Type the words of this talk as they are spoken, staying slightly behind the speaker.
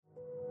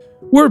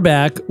We're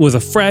back with a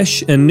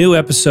fresh and new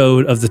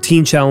episode of the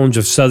Teen Challenge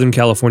of Southern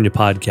California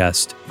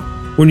podcast.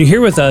 When you're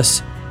here with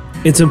us,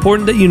 it's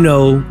important that you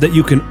know that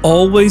you can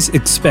always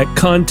expect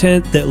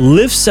content that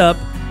lifts up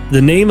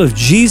the name of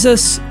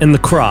Jesus and the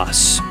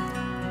cross.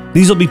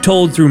 These will be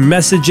told through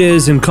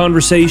messages and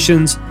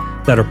conversations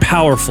that are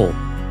powerful,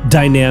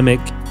 dynamic,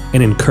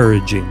 and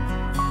encouraging.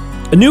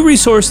 A new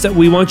resource that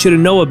we want you to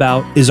know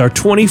about is our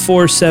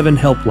 24/7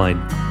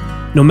 helpline.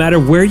 No matter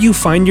where you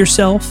find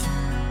yourself,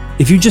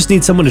 if you just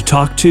need someone to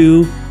talk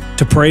to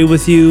pray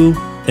with you,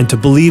 and to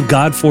believe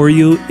God for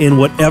you in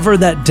whatever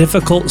that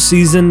difficult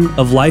season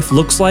of life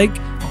looks like,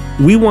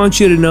 we want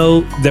you to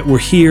know that we're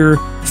here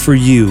for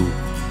you.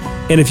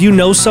 And if you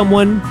know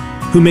someone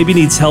who maybe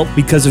needs help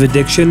because of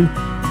addiction,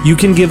 you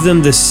can give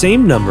them the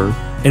same number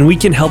and we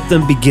can help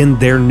them begin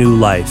their new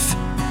life.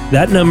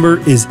 That number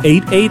is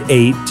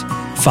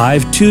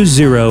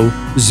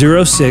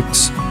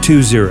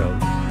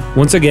 888-520-0620.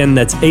 Once again,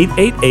 that's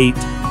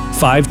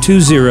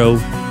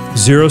 888-520-0620.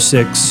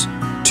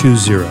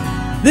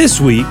 This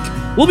week,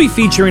 we'll be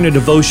featuring a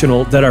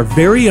devotional that our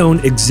very own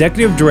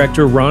Executive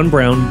Director, Ron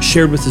Brown,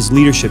 shared with his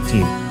leadership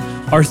team.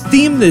 Our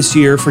theme this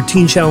year for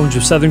Teen Challenge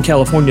of Southern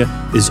California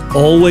is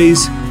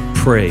Always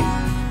Pray.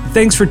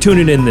 Thanks for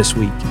tuning in this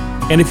week.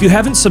 And if you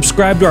haven't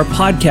subscribed to our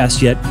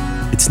podcast yet,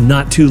 it's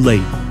not too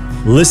late.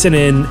 Listen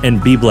in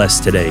and be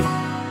blessed today.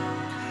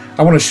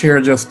 I want to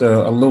share just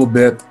a little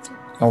bit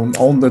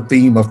on the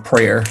theme of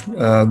prayer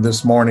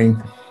this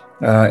morning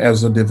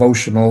as a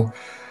devotional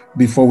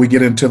before we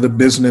get into the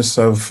business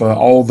of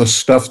all the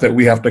stuff that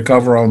we have to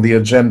cover on the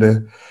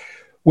agenda.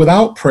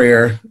 Without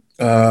prayer,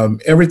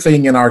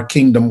 everything in our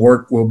kingdom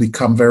work will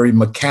become very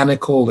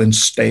mechanical and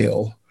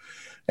stale,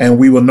 and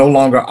we will no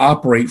longer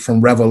operate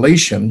from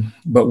revelation,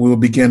 but we will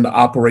begin to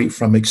operate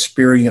from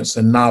experience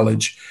and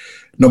knowledge,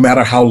 no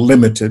matter how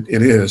limited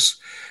it is.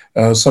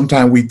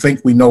 Sometimes we think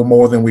we know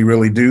more than we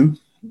really do,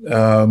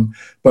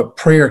 but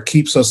prayer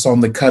keeps us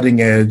on the cutting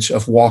edge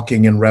of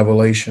walking in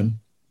revelation.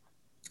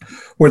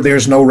 Where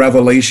there's no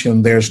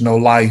revelation, there's no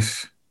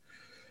life.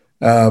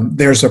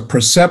 There's a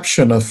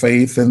perception of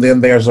faith, and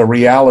then there's a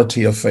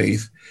reality of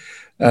faith.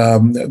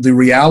 The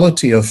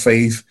reality of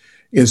faith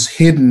is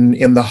hidden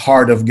in the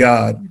heart of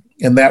God,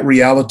 and that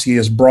reality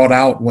is brought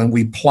out when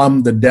we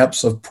plumb the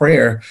depths of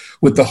prayer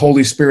with the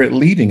Holy Spirit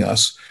leading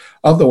us.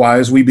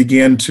 Otherwise, we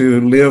begin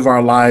to live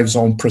our lives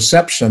on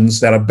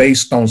perceptions that are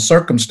based on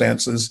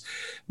circumstances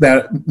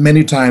that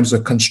many times are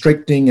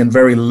constricting and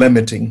very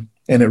limiting,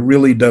 and it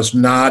really does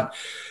not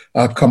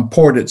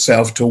comport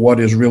itself to what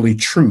is really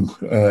true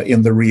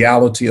in the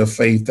reality of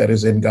faith that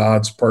is in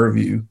God's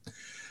purview.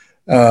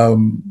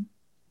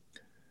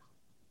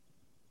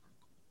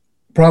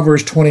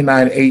 Proverbs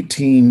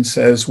 29:18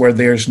 says, where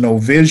there's no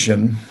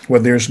vision, where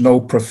there's no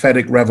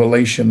prophetic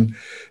revelation,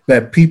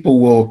 that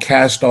people will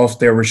cast off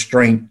their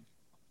restraint.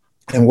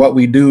 And what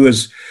we do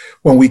is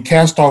when we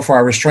cast off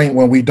our restraint,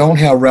 when we don't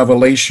have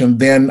revelation,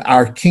 then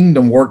our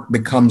kingdom work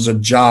becomes a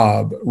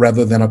job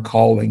rather than a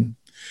calling.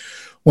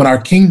 When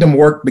our kingdom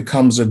work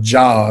becomes a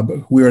job,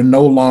 we are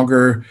no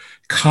longer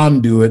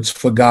conduits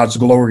for God's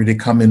glory to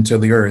come into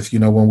the earth. You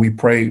know, when we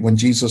pray, when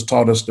Jesus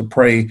taught us to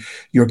pray,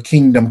 your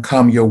kingdom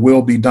come, your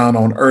will be done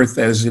on earth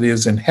as it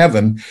is in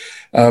heaven,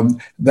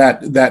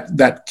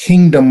 that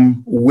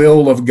kingdom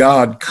will of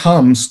God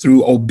comes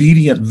through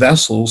obedient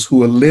vessels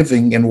who are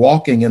living and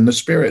walking in the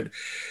Spirit.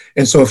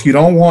 And so if you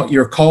don't want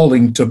your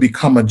calling to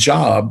become a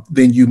job,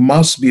 then you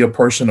must be a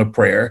person of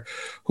prayer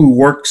who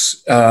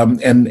works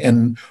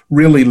and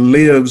really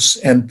lives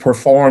and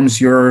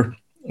performs your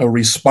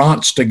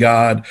response to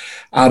God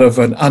out of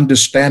an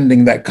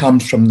understanding that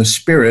comes from the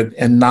Spirit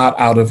and not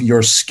out of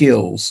your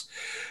skills.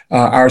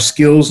 Our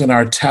skills and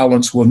our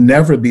talents will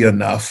never be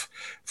enough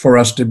for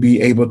us to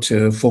be able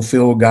to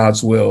fulfill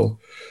God's will.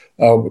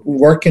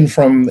 Working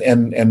from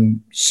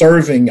and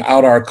serving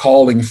out our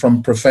calling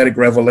from prophetic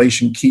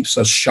revelation keeps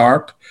us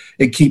sharp.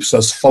 It keeps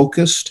us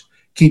focused,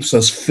 keeps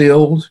us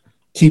filled,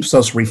 keeps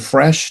us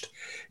refreshed.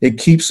 It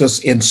keeps us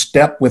in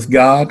step with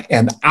God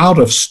and out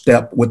of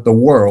step with the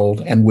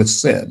world and with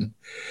sin.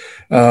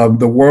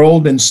 The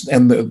world and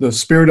the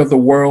spirit of the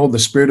world, the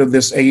spirit of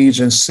this age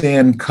and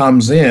sin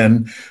comes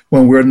in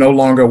when we're no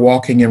longer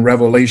walking in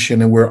revelation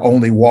and we're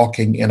only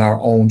walking in our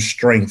own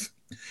strength.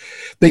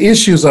 The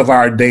issues of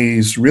our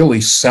days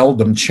really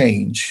seldom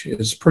change.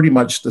 It's pretty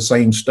much the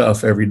same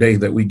stuff every day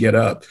that we get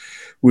up.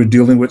 We're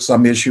dealing with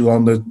some issue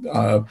on the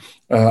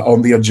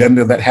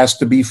agenda that has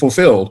to be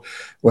fulfilled,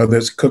 whether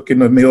it's cooking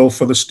a meal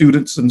for the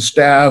students and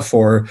staff,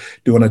 or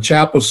doing a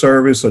chapel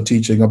service, or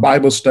teaching a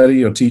Bible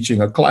study, or teaching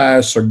a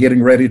class, or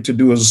getting ready to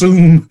do a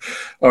Zoom,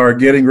 or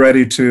getting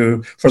ready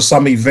for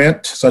some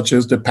event such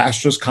as the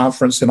pastors'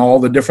 conference and all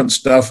the different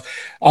stuff.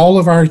 All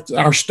of our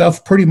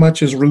stuff pretty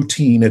much is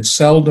routine. It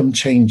seldom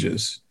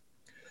changes.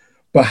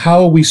 But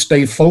how we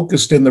stay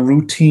focused in the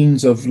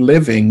routines of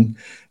living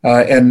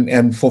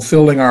and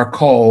fulfilling our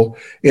call,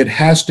 it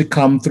has to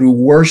come through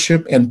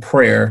worship and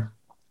prayer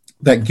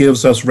that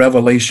gives us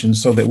revelation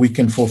so that we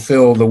can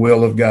fulfill the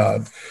will of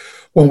God.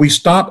 When we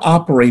stop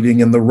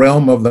operating in the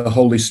realm of the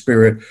Holy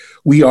Spirit,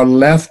 we are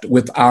left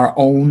with our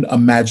own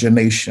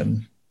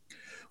imagination,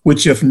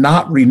 which, if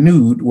not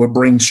renewed, will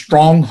bring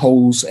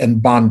strongholds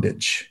and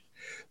bondage.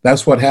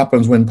 That's what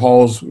happens when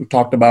Paul's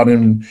talked about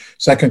in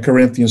 2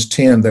 Corinthians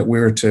 10, that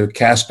we're to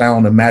cast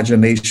down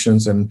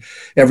imaginations and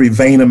every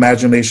vain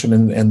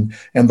imagination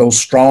and those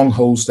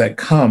strongholds that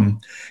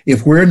come.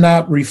 If we're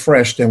not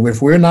refreshed and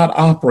if we're not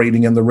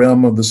operating in the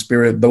realm of the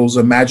Spirit, those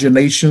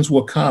imaginations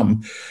will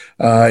come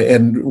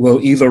and will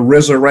either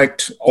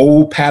resurrect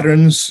old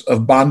patterns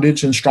of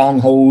bondage and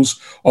strongholds,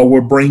 or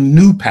will bring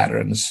new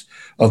patterns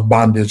of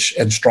bondage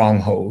and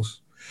strongholds.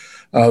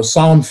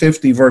 Psalm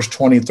 50, verse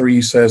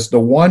 23 says, "The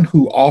one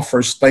who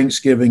offers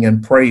thanksgiving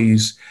and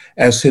praise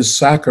as his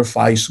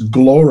sacrifice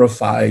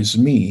glorifies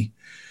me.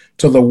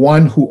 To the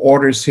one who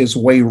orders his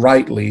way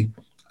rightly,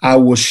 I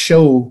will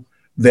show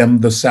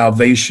them the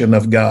salvation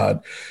of God."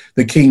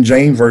 The King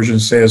James Version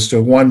says,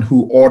 "To one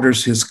who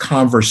orders his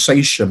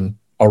conversation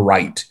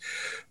aright."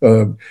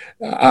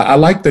 I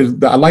like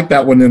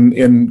that one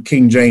in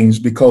King James,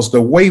 because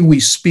the way we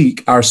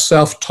speak, our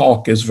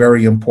self-talk, is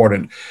very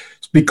important,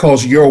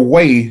 because your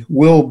way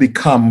will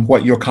become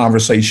what your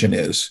conversation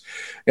is.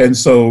 And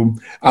so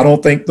I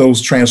don't think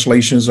those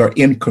translations are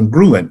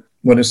incongruent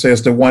when it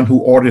says the one who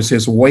orders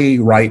his way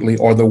rightly,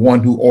 or the one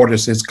who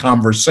orders his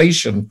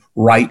conversation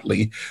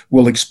rightly,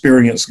 will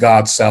experience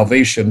God's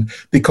salvation,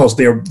 because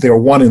they're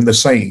one and the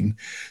same.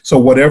 So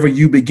whatever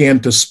you begin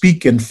to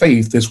speak in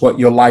faith is what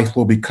your life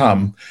will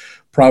become.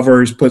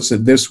 Proverbs puts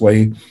it this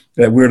way,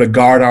 that we're to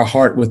guard our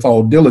heart with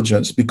all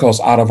diligence, because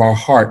out of our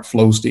heart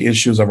flows the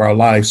issues of our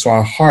lives. So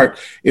our heart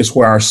is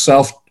where our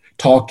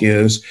self-talk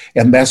is,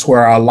 and that's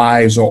where our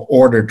lives are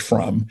ordered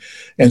from.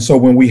 And so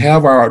when we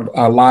have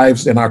our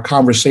lives and our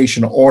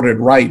conversation ordered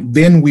right,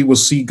 then we will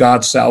see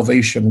God's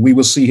salvation. We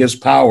will see his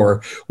power.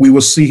 We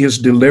will see his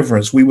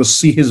deliverance. We will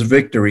see his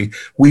victory.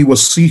 We will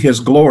see his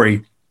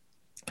glory.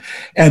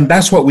 And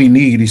that's what we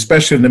need,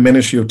 especially in the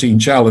ministry of Teen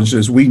Challenge,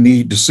 is we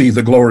need to see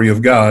the glory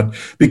of God,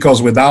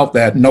 because without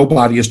that,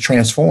 nobody is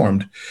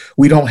transformed.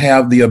 We don't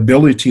have the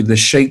ability to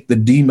shake the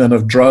demon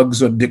of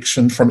drugs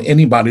addiction from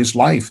anybody's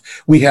life.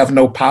 We have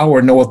no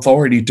power, no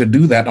authority to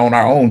do that on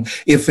our own.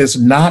 If it's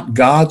not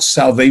God's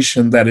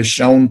salvation that is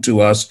shown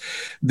to us,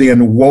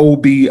 then woe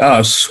be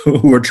us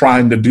who are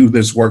trying to do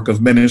this work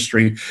of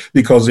ministry,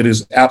 because it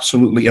is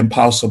absolutely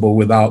impossible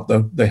without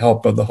the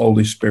help of the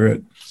Holy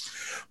Spirit.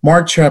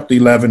 Mark chapter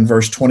 11,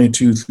 verse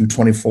 22 through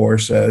 24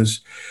 says,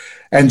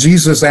 "And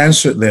Jesus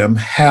answered them,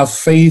 'Have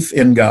faith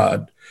in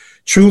God.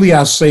 Truly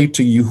I say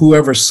to you,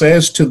 whoever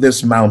says to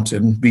this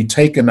mountain, be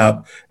taken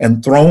up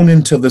and thrown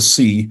into the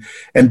sea,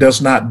 and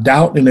does not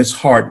doubt in his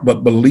heart,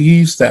 but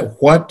believes that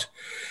what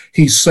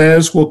he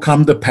says will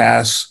come to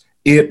pass,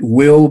 it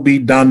will be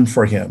done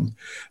for him.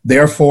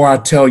 Therefore I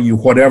tell you,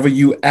 whatever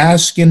you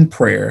ask in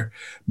prayer,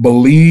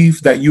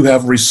 believe that you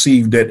have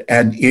received it,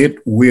 and it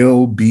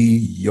will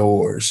be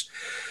yours."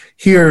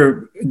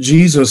 Here,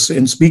 Jesus,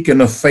 in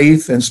speaking of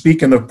faith and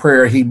speaking of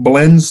prayer, he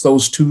blends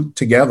those two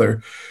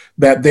together,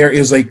 that there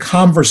is a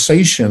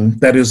conversation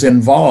that is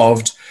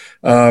involved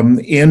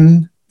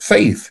in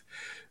faith.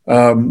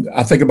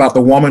 I think about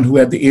the woman who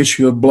had the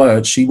issue of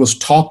blood. She was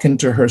talking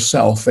to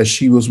herself as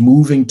she was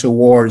moving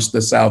towards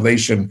the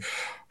salvation.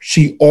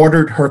 She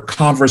ordered her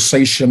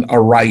conversation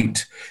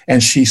aright,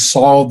 and she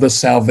saw the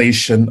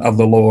salvation of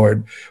the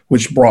Lord,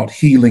 which brought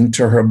healing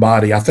to her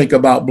body. I think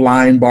about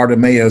blind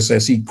Bartimaeus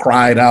as he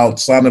cried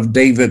out, "Son of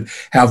David,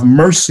 have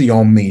mercy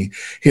on me."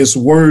 His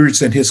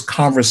words and his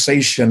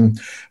conversation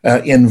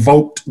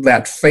invoked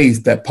that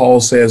faith that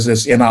Paul says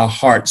is in our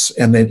hearts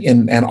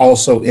and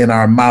also in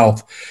our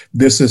mouth.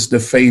 This is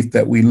the faith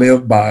that we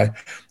live by.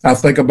 I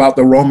think about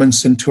the Roman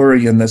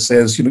centurion that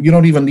says, you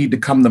don't even need to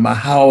come to my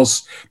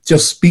house,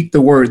 just speak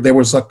the word. There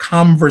was a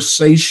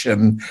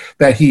conversation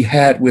that he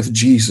had with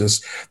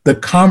Jesus. The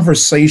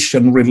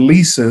conversation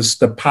releases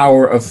the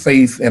power of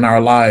faith in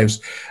our lives.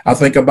 I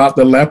think about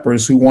the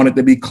lepers who wanted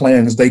to be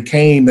cleansed. They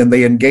came and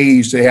they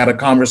engaged. They had a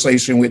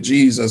conversation with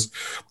Jesus.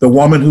 The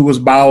woman who was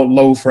bowed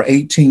low for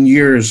 18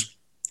 years,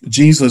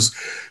 Jesus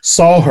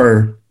saw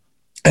her,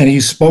 and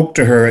he spoke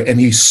to her, and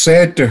he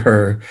said to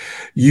her,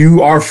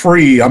 "You are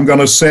free. I'm going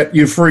to set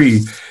you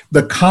free."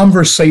 The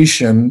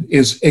conversation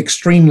is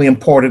extremely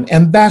important,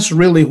 and that's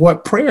really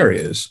what prayer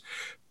is.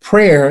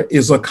 Prayer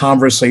is a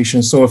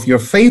conversation. So if your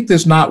faith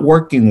is not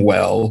working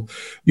well,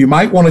 you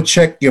might want to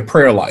check your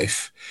prayer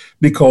life,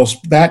 because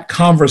that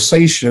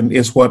conversation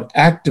is what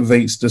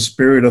activates the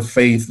spirit of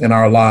faith in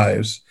our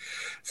lives.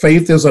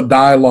 Faith is a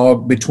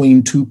dialogue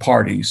between two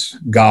parties,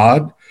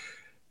 God.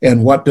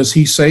 And what does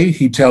he say?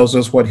 He tells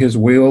us what his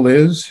will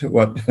is,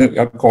 what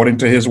according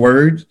to his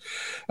word,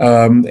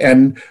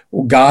 and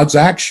God's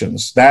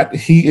actions, that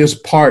he is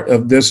part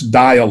of this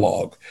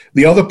dialogue.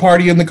 The other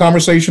party in the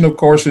conversation, of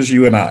course, is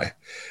you and I,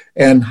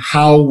 and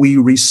how we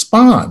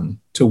respond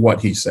to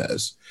what he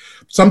says.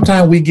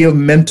 Sometimes we give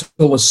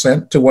mental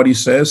assent to what he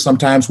says.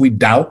 Sometimes we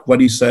doubt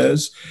what he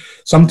says.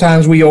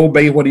 Sometimes we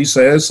obey what he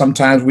says.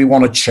 Sometimes we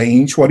want to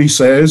change what he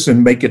says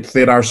and make it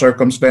fit our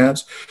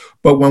circumstance.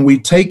 But when we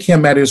take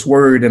him at his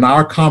word and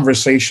our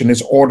conversation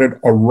is ordered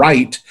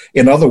aright,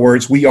 in other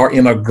words, we are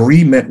in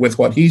agreement with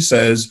what he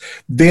says,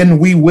 then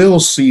we will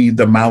see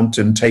the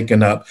mountain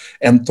taken up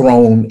and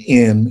thrown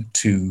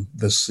into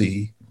the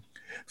sea.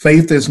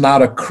 Faith is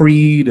not a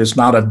creed. It's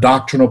not a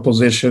doctrinal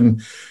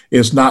position.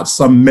 It's not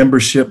some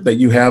membership that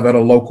you have at a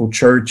local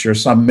church or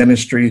some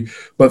ministry,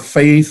 but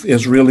faith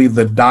is really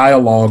the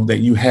dialogue that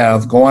you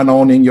have going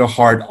on in your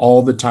heart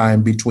all the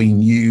time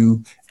between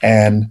you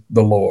and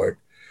the Lord.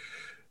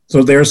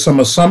 So there's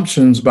some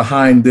assumptions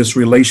behind this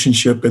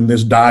relationship and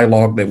this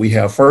dialogue that we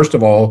have. First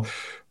of all,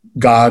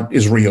 God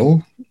is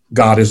real.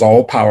 God is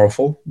all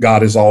powerful.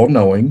 God is all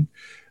knowing.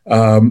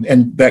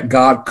 And that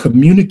God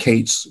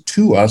communicates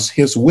to us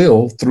his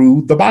will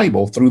through the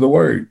Bible, through the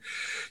word.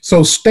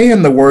 So stay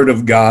in the word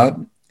of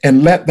God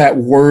and let that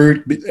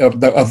word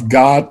of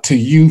God to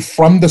you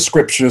from the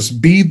scriptures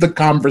be the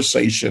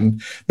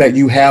conversation that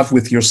you have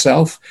with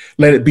yourself.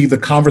 Let it be the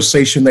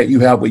conversation that you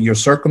have with your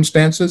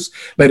circumstances.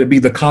 Let it be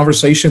the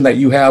conversation that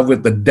you have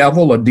with the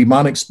devil or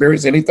demonic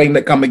spirits, anything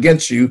that come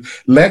against you.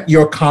 Let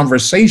your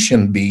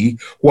conversation be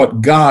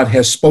what God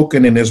has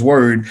spoken in his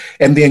word.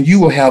 And then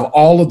you will have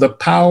all of the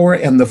power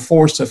and the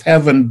force of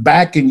heaven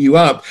backing you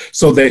up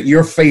so that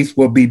your faith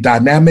will be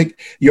dynamic.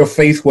 Your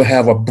faith will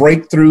have a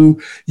breakthrough.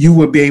 You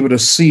will be able to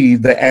see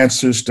the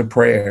answers to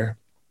prayer.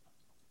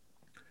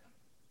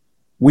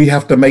 We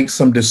have to make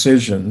some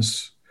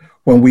decisions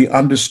when we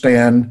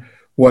understand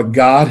what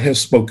God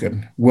has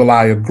spoken. Will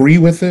I agree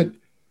with it?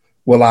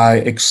 Will I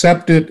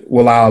accept it?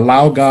 Will I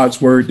allow God's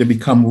word to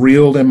become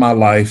real in my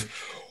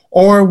life?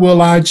 Or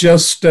will I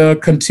just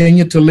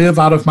continue to live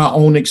out of my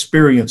own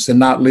experience and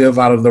not live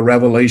out of the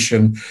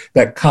revelation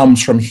that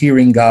comes from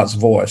hearing God's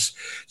voice?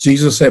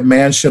 Jesus said,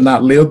 man shall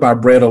not live by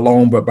bread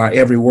alone, but by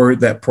every word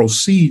that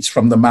proceeds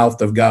from the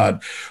mouth of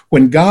God.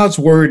 When God's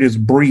word is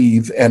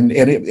breathed and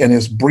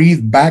is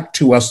breathed back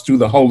to us through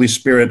the Holy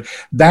Spirit,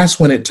 that's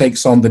when it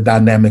takes on the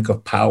dynamic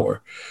of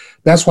power.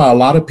 That's why a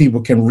lot of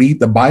people can read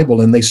the Bible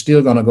and they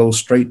still going to go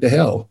straight to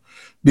hell,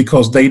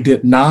 because they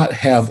did not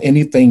have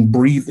anything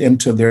breathed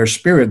into their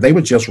spirit. They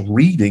were just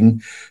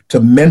reading to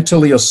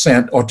mentally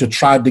assent or to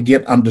try to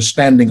get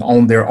understanding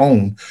on their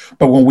own.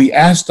 But when we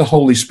ask the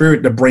Holy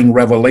Spirit to bring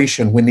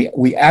revelation, when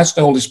we ask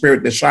the Holy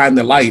Spirit to shine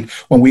the light,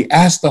 when we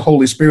ask the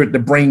Holy Spirit to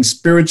bring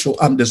spiritual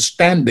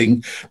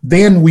understanding,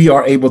 then we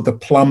are able to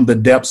plumb the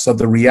depths of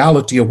the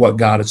reality of what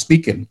God is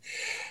speaking.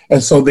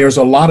 And so there's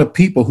a lot of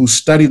people who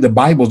study the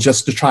Bible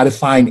just to try to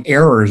find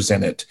errors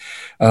in it.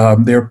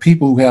 There are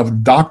people who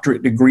have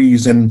doctorate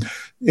degrees in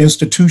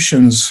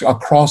institutions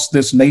across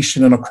this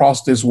nation and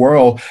across this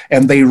world,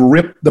 and they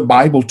rip the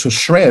Bible to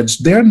shreds.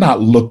 They're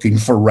not looking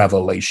for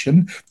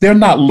revelation. They're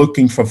not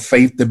looking for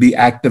faith to be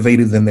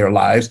activated in their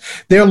lives.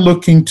 They're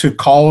looking to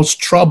cause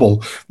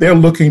trouble. They're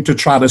looking to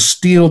try to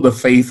steal the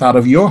faith out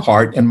of your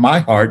heart and my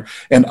heart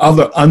and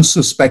other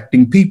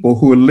unsuspecting people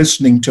who are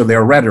listening to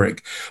their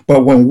rhetoric.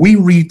 But when we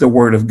read the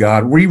word of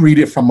God, we read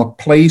it from a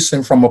place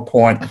and from a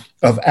point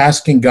of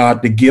asking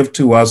God to give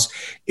to us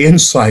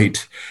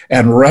insight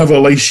and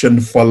revelation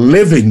for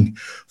living,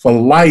 for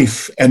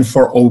life, and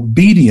for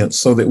obedience,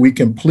 so that we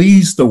can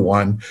please the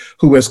one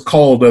who has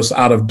called us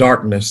out of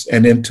darkness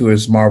and into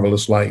his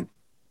marvelous light.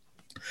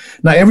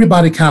 Now,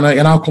 everybody kind of,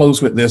 and I'll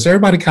close with this,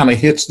 everybody kind of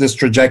hits this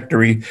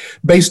trajectory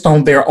based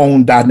on their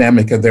own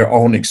dynamic and their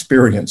own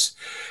experience.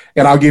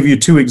 And I'll give you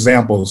two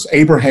examples,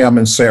 Abraham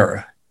and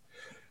Sarah.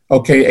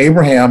 Okay,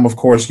 Abraham, of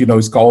course,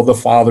 he's called the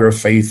father of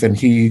faith, and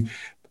he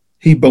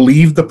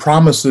believed the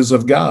promises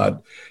of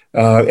God,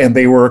 and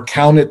they were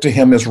accounted to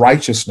him as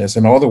righteousness.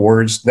 In other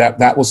words,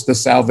 that was the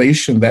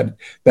salvation that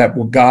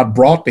God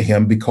brought to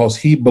him because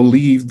he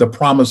believed the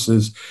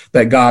promises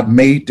that God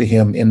made to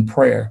him in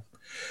prayer.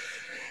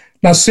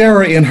 Now,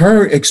 Sarah, in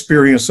her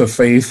experience of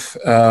faith,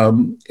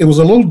 it was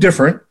a little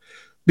different,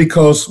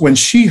 because when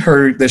she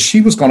heard that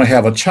she was going to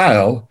have a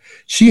child,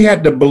 she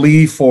had to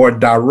believe for a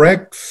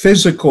direct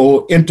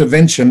physical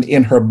intervention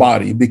in her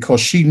body because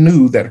she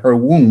knew that her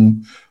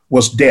womb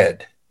was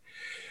dead.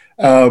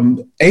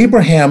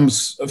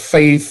 Abraham's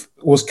faith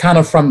was kind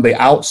of from the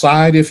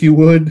outside, if you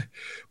would,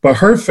 but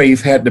her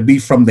faith had to be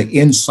from the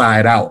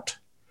inside out.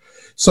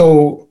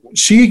 So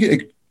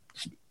she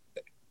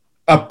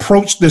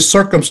approached this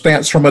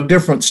circumstance from a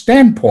different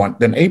standpoint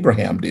than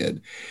Abraham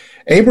did.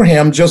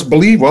 Abraham just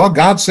believed, well,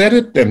 God said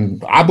it,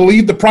 and I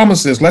believe the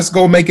promises. Let's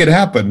go make it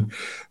happen.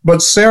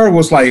 But Sarah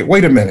was like,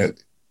 wait a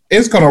minute,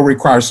 it's going to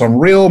require some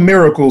real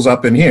miracles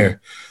up in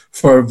here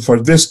for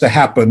this to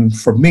happen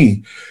for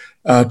me,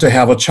 to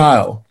have a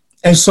child.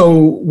 And so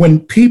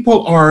when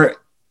people are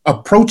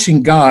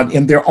approaching God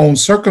in their own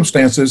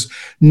circumstances,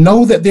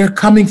 know that they're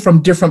coming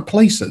from different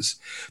places.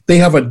 They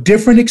have a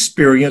different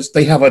experience.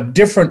 They have a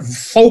different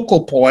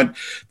focal point.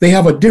 They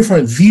have a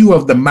different view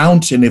of the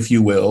mountain, if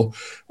you will.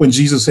 When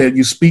Jesus said,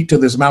 you speak to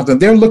this mountain,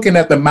 they're looking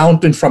at the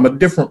mountain from a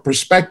different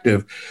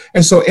perspective.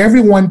 And so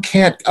everyone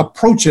can't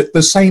approach it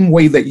the same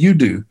way that you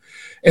do.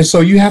 And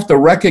so you have to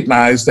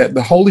recognize that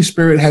the Holy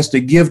Spirit has to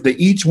give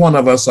to each one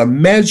of us a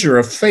measure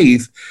of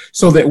faith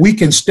so that we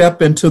can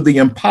step into the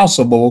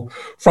impossible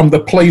from the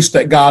place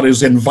that God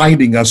is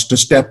inviting us to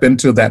step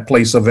into, that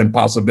place of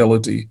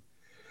impossibility.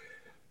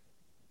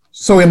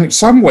 So in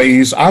some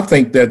ways, I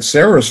think that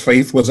Sarah's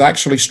faith was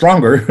actually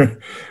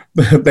stronger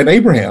than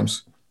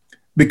Abraham's,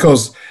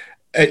 because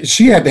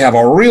she had to have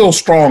a real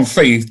strong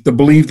faith to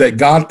believe that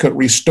God could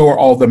restore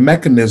all the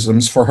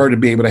mechanisms for her to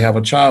be able to have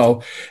a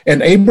child.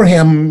 And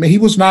Abraham, he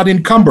was not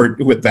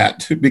encumbered with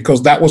that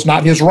because that was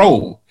not his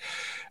role.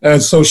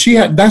 So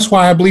that's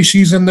why I believe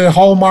she's in the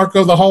hallmark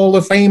of the Hall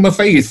of Fame of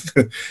Faith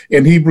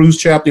in Hebrews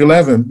chapter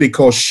 11,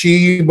 because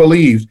she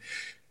believed.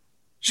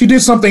 She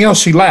did something else.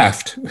 She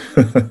laughed.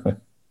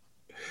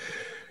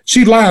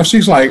 She laughed.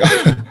 She's like,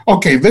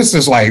 okay, this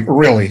is like,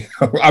 really,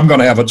 I'm going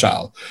to have a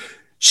child.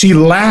 She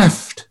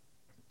laughed.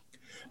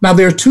 Now,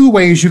 there are two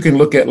ways you can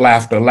look at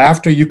laughter.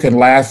 Laughter, you can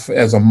laugh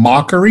as a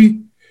mockery,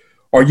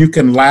 or you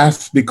can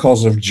laugh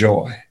because of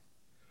joy.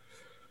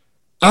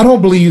 I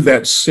don't believe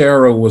that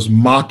Sarah was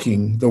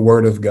mocking the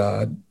word of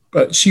God,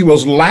 but she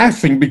was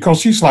laughing because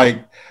she's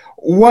like,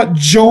 what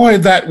joy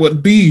that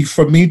would be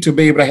for me to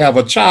be able to have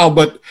a child,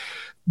 but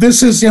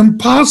this is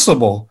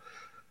impossible.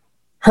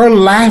 Her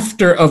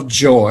laughter of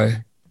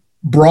joy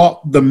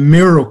brought the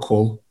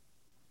miracle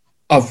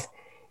of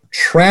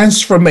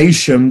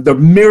transformation, the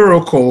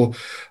miracle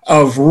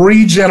of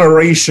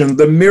regeneration,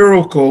 the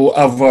miracle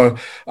of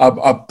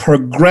a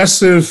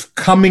progressive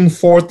coming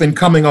forth and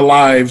coming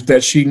alive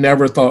that she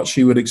never thought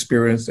she would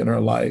experience in her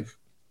life.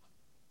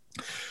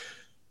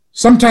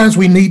 Sometimes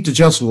we need to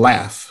just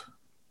laugh.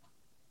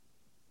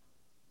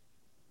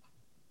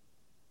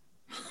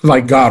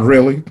 Like, God,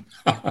 really?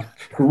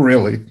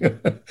 Really?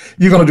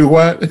 You're going to do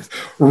what?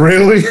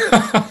 Really?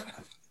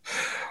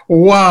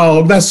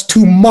 Wow, that's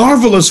too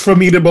marvelous for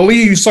me to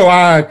believe. So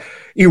I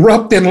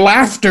erupt in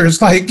laughter.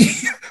 It's like,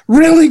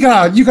 really,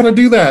 God, you're going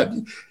to do that?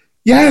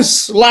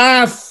 Yes,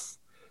 laugh.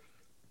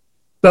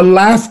 The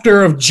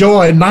laughter of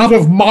joy, not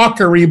of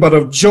mockery, but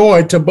of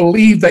joy, to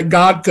believe that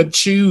God could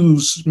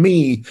choose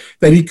me,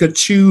 that he could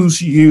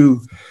choose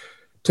you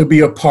to be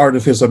a part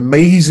of his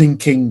amazing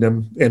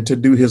kingdom and to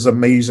do his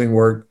amazing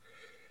work.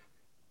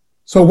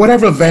 So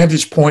whatever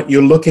vantage point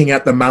you're looking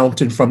at the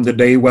mountain from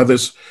today, whether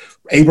it's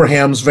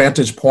Abraham's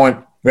vantage point,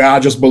 where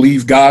I just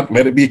believe God,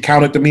 let it be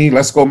counted to me,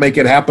 let's go make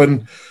it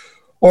happen.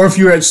 Or if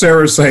you're at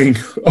Sarah saying,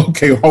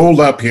 okay,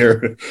 hold up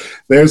here,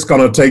 there's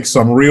going to take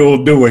some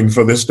real doing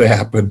for this to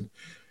happen.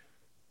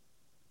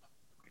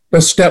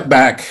 Let's step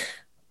back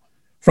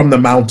from the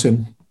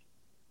mountain,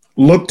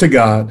 look to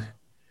God,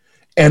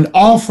 and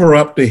offer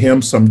up to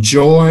him some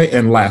joy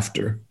and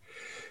laughter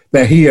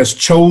that he has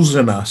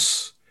chosen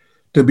us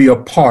to be a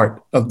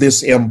part of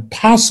this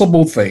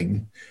impossible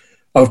thing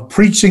of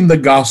preaching the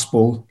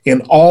gospel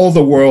in all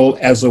the world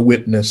as a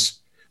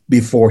witness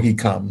before he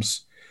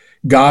comes.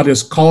 God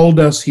has called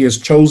us. He has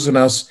chosen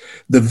us.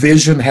 The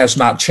vision has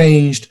not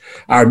changed.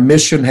 Our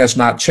mission has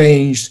not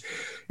changed.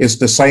 It's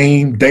the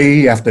same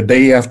day after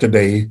day after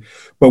day.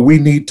 But we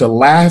need to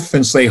laugh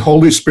and say,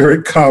 Holy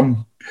Spirit,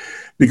 come.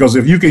 Because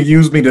if you can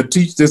use me to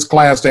teach this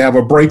class to have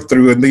a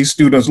breakthrough in these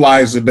students'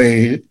 lives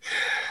today,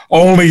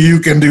 only you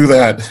can do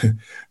that,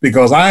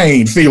 because I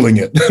ain't feeling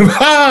it.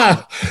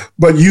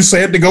 But you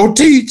said to go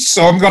teach,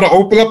 so I'm going to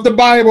open up the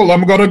Bible.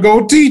 I'm going to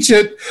go teach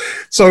it.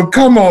 So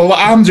come on,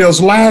 I'm just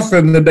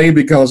laughing today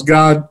because,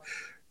 God,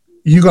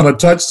 you're going to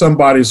touch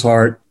somebody's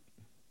heart,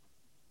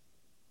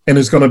 and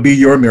it's going to be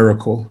your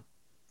miracle.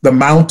 The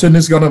mountain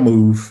is going to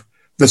move.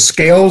 The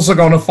scales are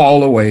going to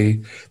fall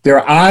away.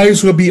 Their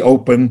eyes will be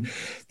open.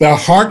 Their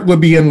heart will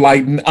be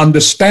enlightened.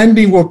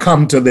 Understanding will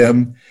come to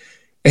them.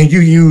 And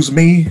you use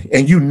me,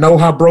 and you know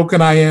how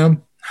broken I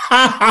am.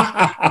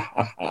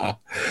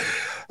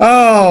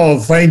 Oh,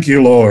 thank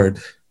you, Lord.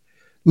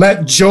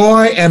 Let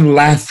joy and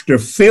laughter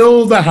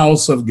fill the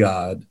house of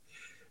God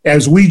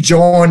as we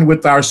join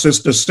with our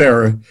sister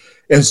Sarah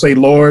and say,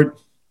 Lord,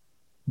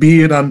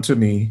 be it unto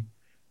me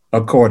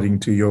according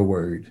to your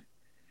word.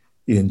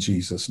 In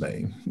Jesus'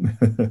 name.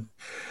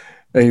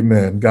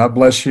 Amen. God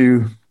bless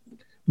you.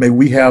 May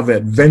we have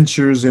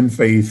adventures in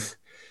faith.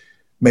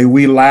 May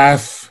we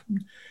laugh,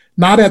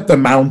 not at the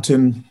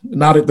mountain,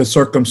 not at the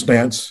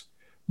circumstance,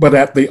 but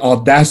at the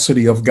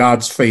audacity of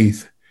God's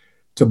faith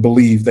to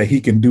believe that he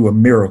can do a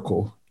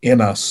miracle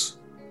in us,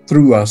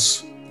 through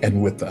us,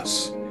 and with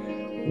us.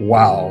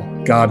 Wow,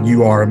 God,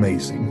 you are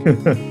amazing.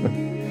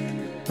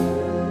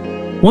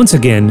 Once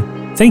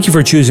again, thank you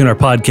for choosing our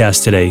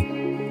podcast today.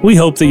 We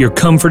hope that you're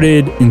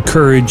comforted,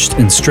 encouraged,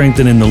 and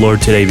strengthened in the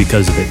Lord today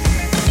because of it.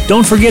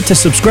 Don't forget to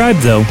subscribe,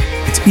 though.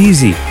 It's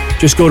easy.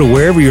 Just go to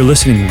wherever you're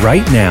listening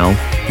right now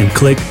and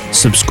click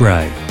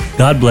subscribe.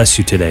 God bless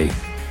you today.